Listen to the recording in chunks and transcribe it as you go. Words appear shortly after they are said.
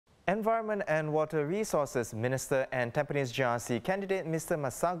Environment and Water Resources Minister and Cantonese GRC candidate Mr.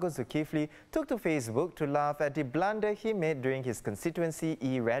 Massago Zulkifli took to Facebook to laugh at the blunder he made during his constituency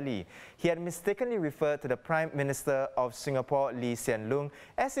e-rally. He had mistakenly referred to the Prime Minister of Singapore, Lee Hsien Loong,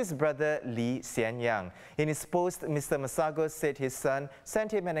 as his brother Lee Hsien Yang. In his post, Mr. Massago said his son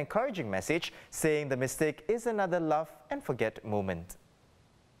sent him an encouraging message, saying the mistake is another laugh and forget moment.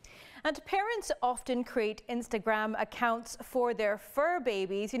 And parents often create Instagram accounts for their fur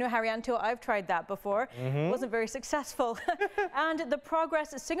babies. You know, Haryanto, I've tried that before. Wasn't very successful. And the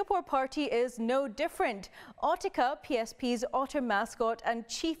Progress Singapore Party is no different. Autica, PSP's otter mascot and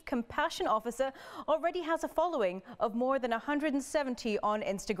chief compassion officer, already has a following of more than 170 on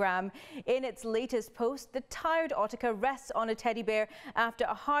Instagram. In its latest post, the tired Autica rests on a teddy bear after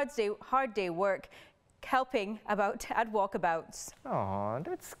a hard day work, helping at walkabouts. Oh,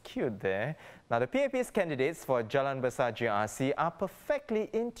 that's cute there. Now, the PAP's candidates for Jalan Besar GRC are perfectly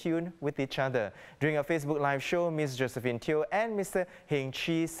in tune with each other. During a Facebook live show, Ms. Josephine and Mr. Heng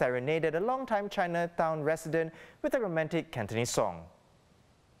Chee serenaded a long-time Chinatown resident with a romantic Cantonese song.